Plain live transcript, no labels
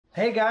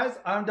Hey guys,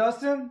 I'm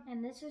Dustin.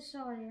 And this is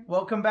Sawyer.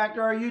 Welcome back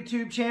to our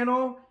YouTube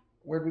channel.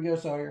 Where'd we go,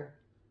 Sawyer?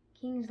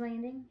 King's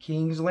Landing.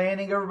 King's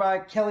Landing over by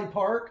Kelly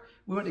Park.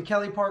 We went to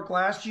Kelly Park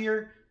last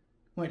year.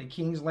 Went to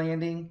King's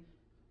Landing.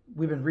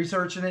 We've been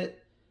researching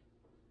it.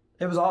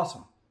 It was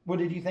awesome. What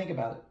did you think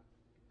about it?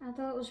 I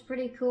thought it was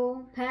pretty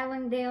cool.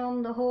 Paddling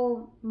down the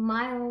whole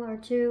mile or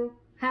two,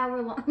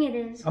 however long it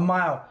is. A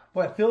mile.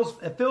 Well, it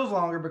feels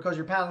longer because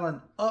you're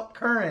paddling up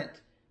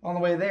current on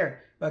the way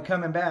there. But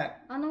coming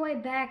back. On the way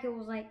back, it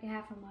was like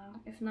half a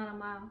mile, if not a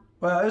mile.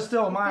 Well, it was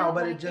still a mile,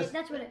 but like it just,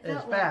 that's what it felt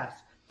it's like.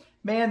 fast.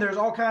 Man, there's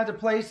all kinds of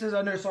places.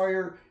 I know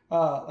Sawyer,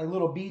 like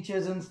little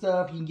beaches and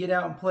stuff. You can get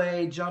out and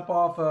play, jump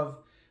off of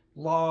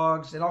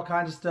logs and all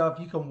kinds of stuff.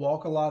 You can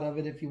walk a lot of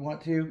it if you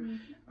want to.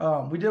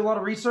 Mm-hmm. We did a lot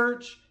of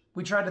research.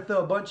 We tried to throw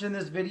a bunch in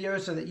this video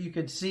so that you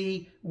could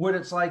see what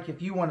it's like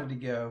if you wanted to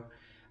go.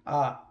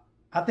 I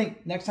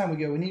think next time we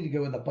go, we need to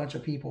go with a bunch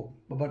of people,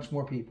 a bunch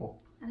more people.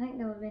 I think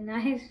that would be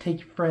nice. Take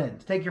your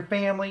friends, take your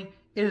family.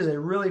 It is a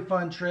really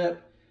fun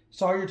trip.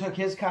 Sawyer took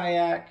his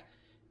kayak.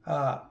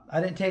 I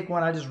didn't take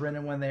one. I just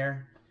rented one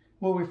there.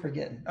 What were we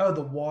forgetting? Oh,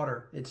 the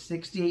water. It's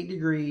 68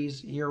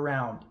 degrees year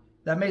round.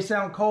 That may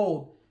sound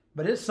cold,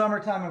 but it's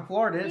summertime in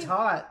Florida. It's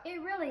hot.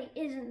 It really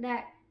isn't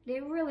that.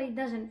 It really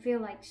doesn't feel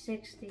like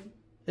 60. It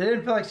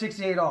didn't feel like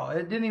 68 at all.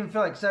 It didn't even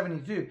feel like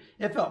 72.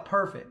 It felt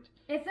perfect.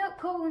 It felt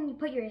cold when you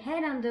put your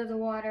head under the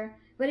water,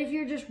 but if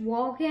you're just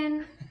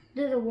walking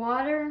to the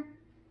water,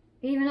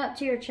 even up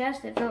to your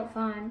chest, it felt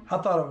fine. I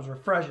thought it was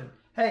refreshing.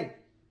 Hey,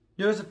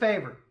 do us a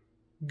favor.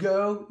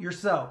 Go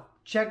yourself.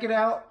 Check it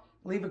out.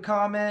 Leave a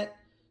comment.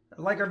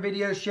 Like our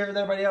videos. Share with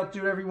everybody else.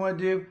 Do whatever you want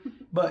to do.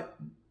 But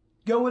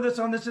go with us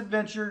on this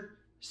adventure.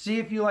 See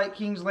if you like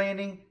King's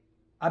Landing.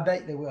 I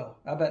bet they will.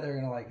 I bet they're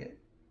going to like it.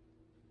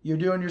 You're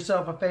doing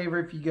yourself a favor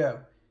if you go.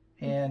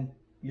 And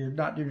you're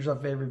not doing yourself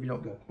a favor if you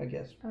don't go, I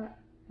guess. Okay.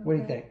 What do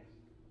you think?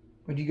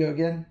 Would you go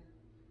again?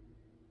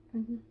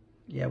 Mm-hmm.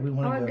 Yeah, we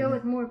want to go. I would go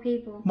with more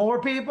people.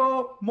 More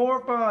people,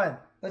 more fun.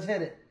 Let's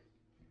hit it.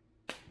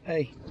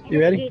 Hey,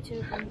 you ready?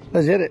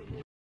 Let's hit it.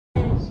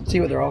 See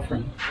what they're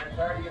offering.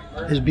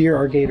 Is beer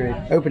or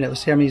Gatorade? Open it.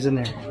 Let's see how many's in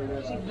there.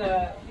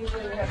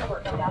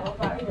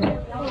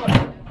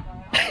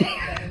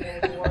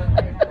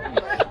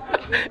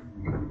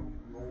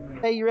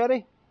 Hey, you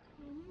ready?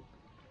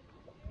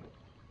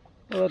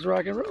 Well, let's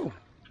rock and roll.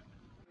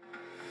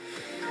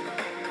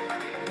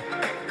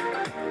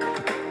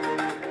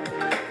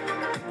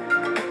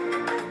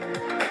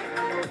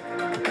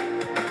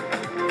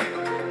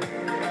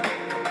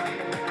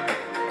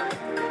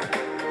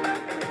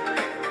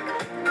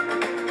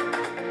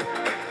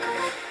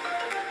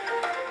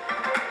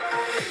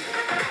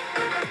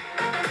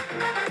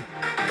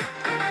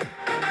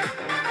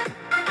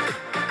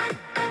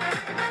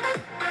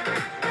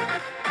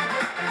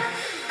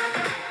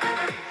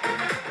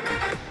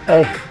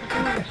 Hey,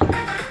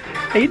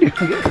 how you doing?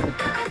 Good.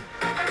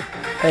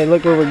 Hey,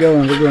 look where we're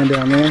going. We're going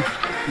down there.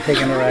 I'm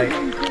taking a right.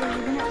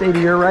 Stay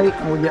to your right,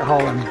 and we'll get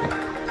hauling.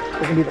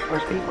 We're gonna be the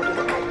first people to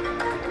the right.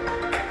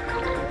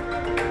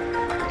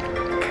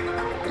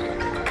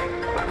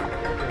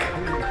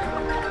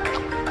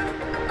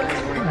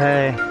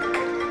 Hey,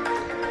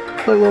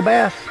 look, little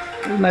bass.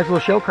 This is a nice little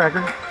shell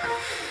cracker.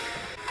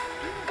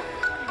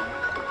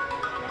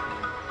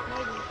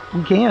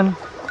 You can.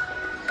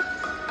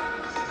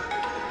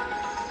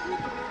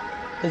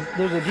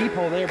 There's a deep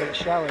hole there, but it's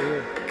shallow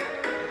here.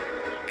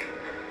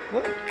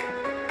 Look.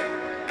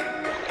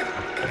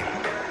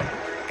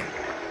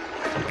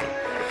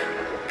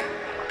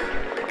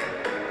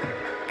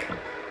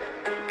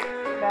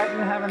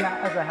 Imagine having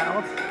that as a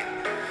house.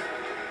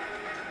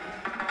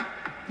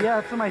 Yeah,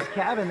 it's somebody's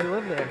cabin. They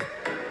live there.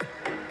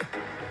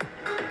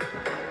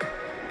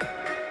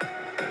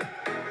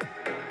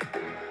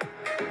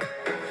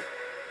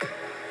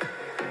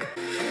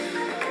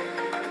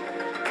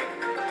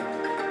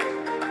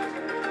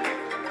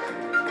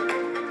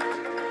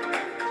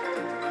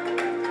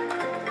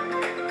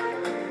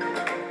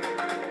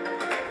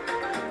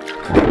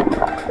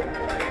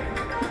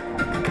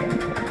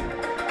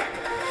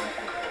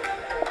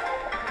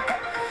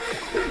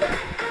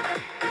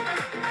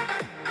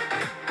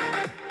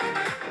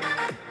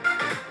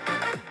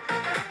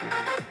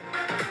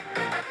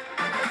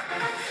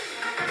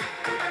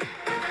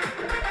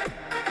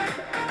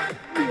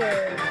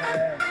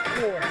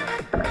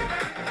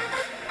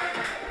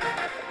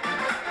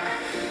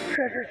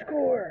 Treasure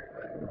score!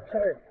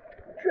 Sorry.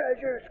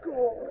 Treasure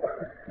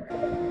score!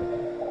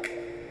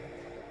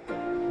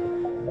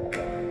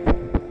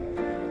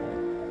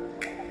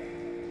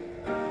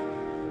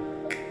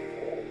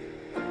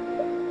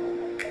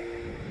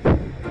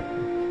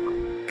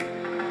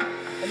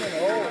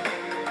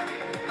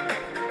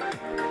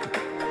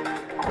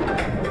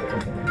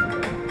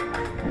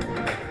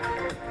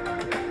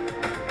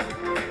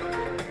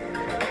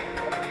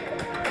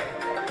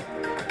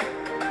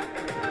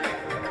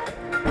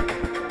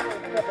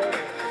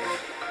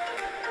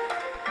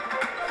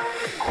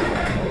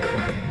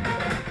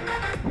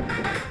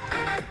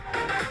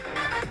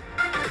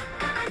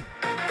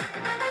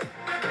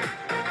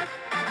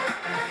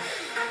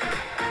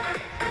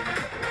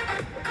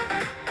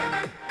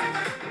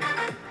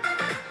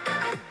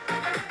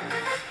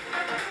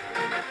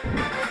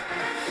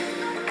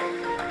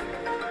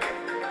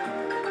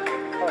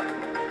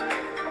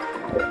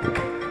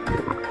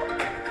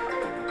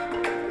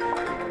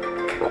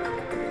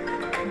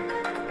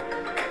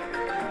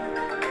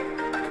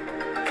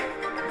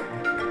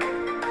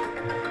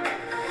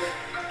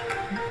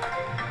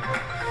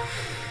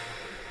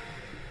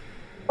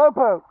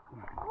 slowpoke.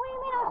 What do you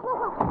mean I'm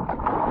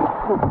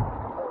slowpoke?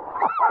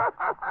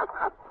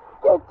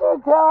 Get your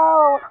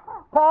towel.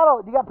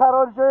 Paddle. You got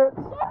paddle insurance?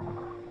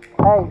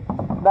 Hey,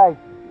 nice.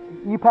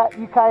 You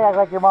kayak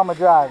like your mama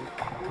drives.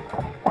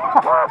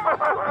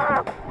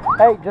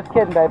 Hey, just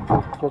kidding, babe.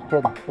 Just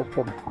kidding. Just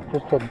kidding.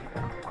 Just kidding.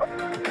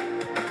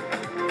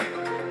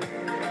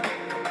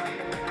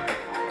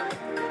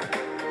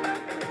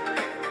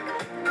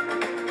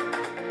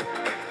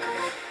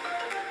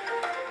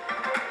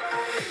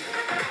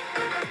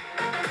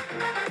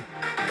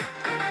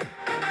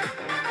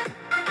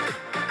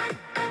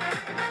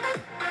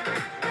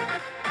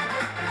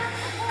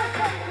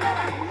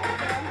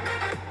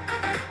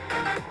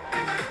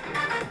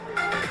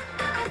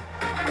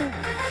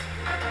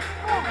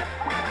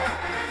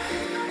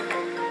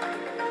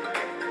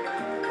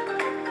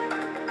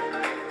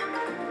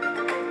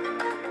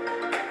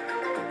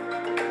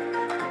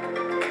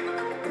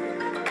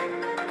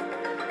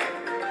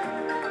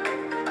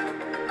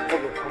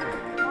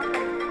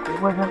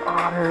 It was an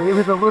otter. It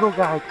was a little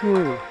guy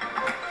too.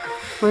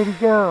 Where'd he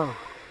go?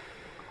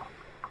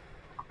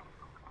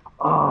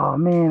 Oh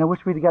man, I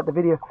wish we'd have got the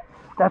video.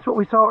 That's what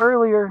we saw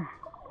earlier.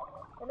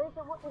 At least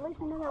I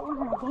know that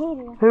wasn't a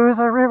gator. There was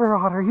a river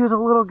otter. He was a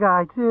little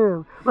guy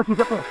too. Look,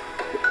 he's up there.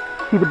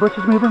 See the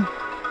bushes moving?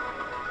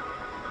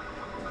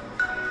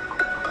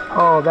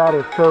 Oh, that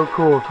is so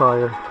cool,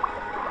 Sawyer.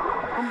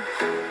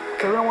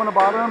 So we don't want to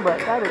bother him, but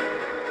that is...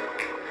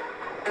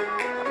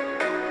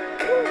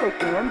 They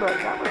can, but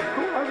that was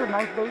cool. That was a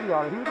nice baby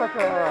otter. He was like a...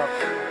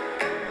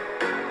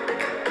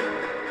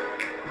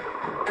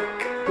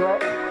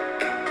 What?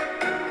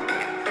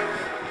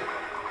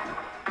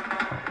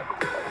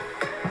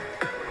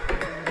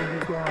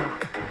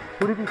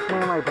 What if he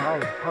swam right by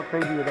us? How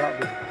crazy would that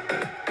be?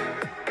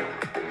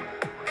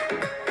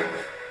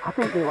 I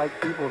think they like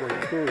people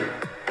there too.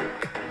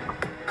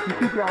 You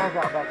keep your eyes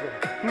out back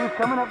there. He was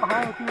coming up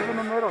behind us. He was in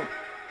the middle.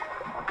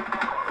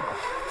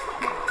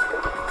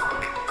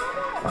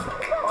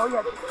 Oh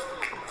yeah.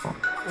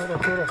 Hit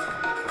us, hit us.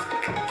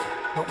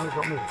 Don't move,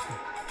 don't move.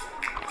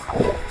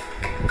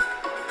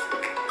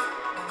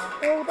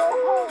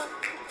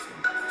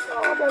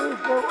 Oh, that is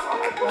so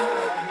awesome.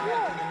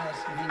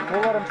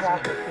 We'll let him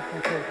practice just in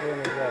case we're in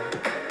his way.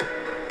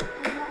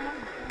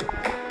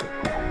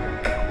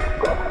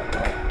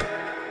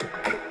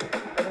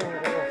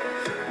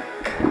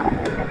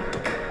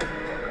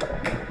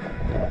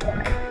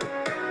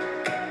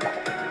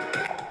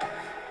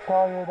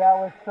 Sawyer, that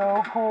was so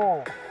cool.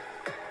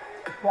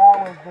 That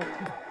was the...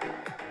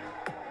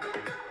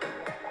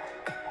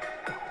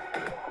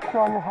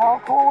 Sawyer, how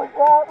cool was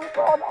that? We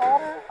saw an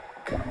otter.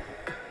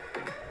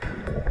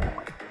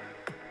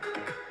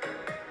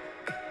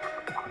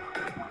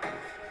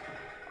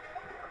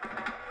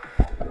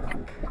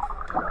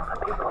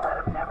 People that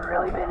have never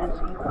really been in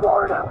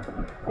Florida,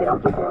 they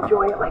don't get to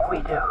enjoy it like we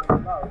do.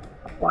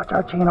 Watch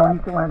our channel and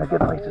you can learn the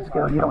good places to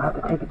go. You don't have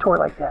to take a tour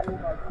like that.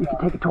 You can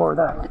take a tour with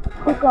us.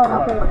 Let's go.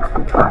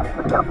 Alright,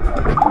 let's go.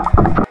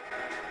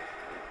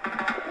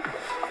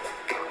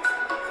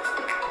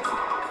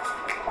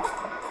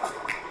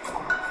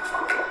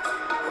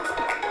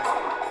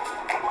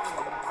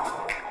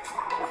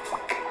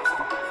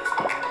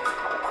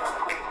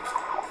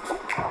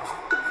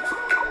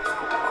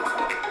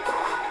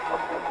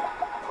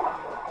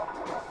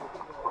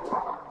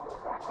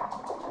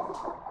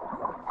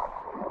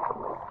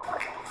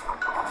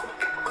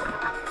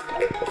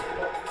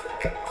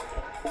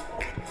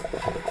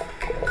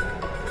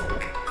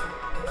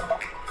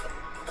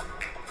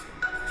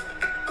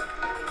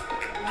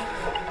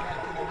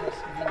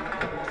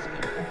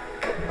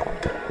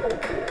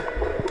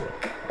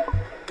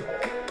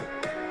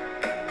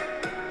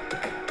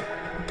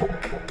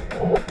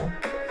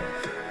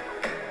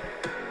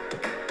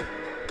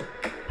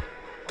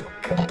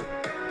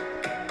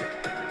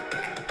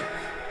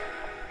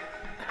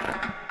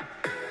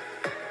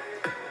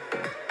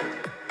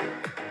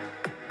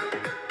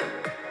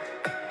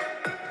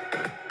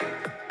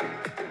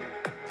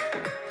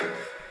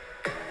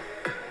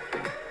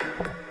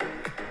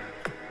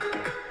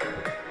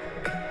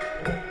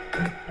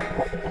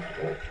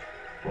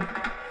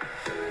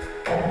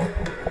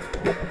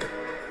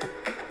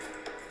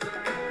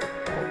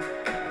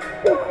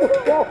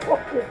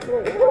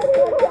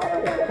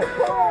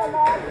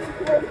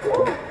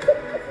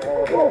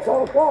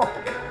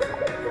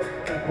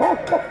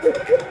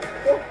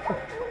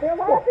 They're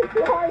laughing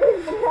too hard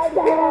even tried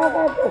to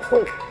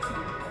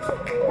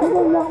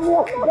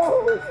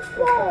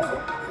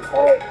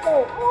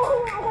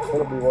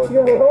It'll be working.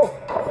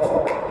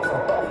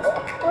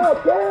 Oh,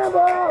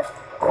 cannonball!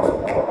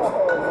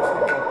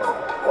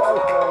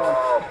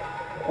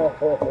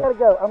 I gotta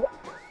go.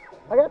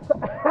 I got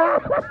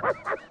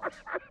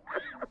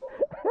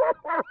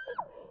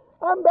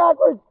I'm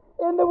backwards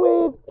in the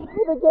weeds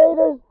with the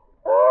gators.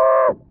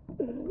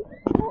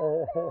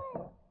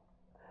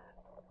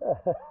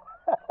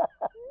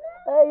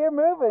 Hey, you're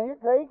moving. You're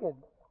cranking.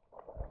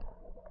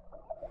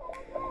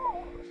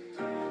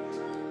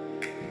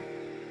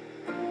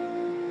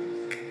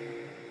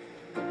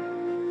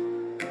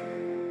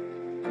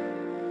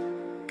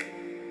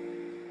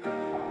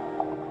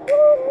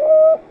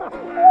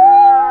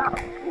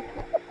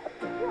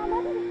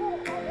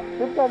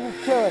 I'm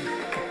just chilling.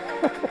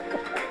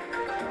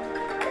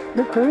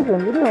 You're cruising.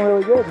 You're doing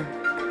really good.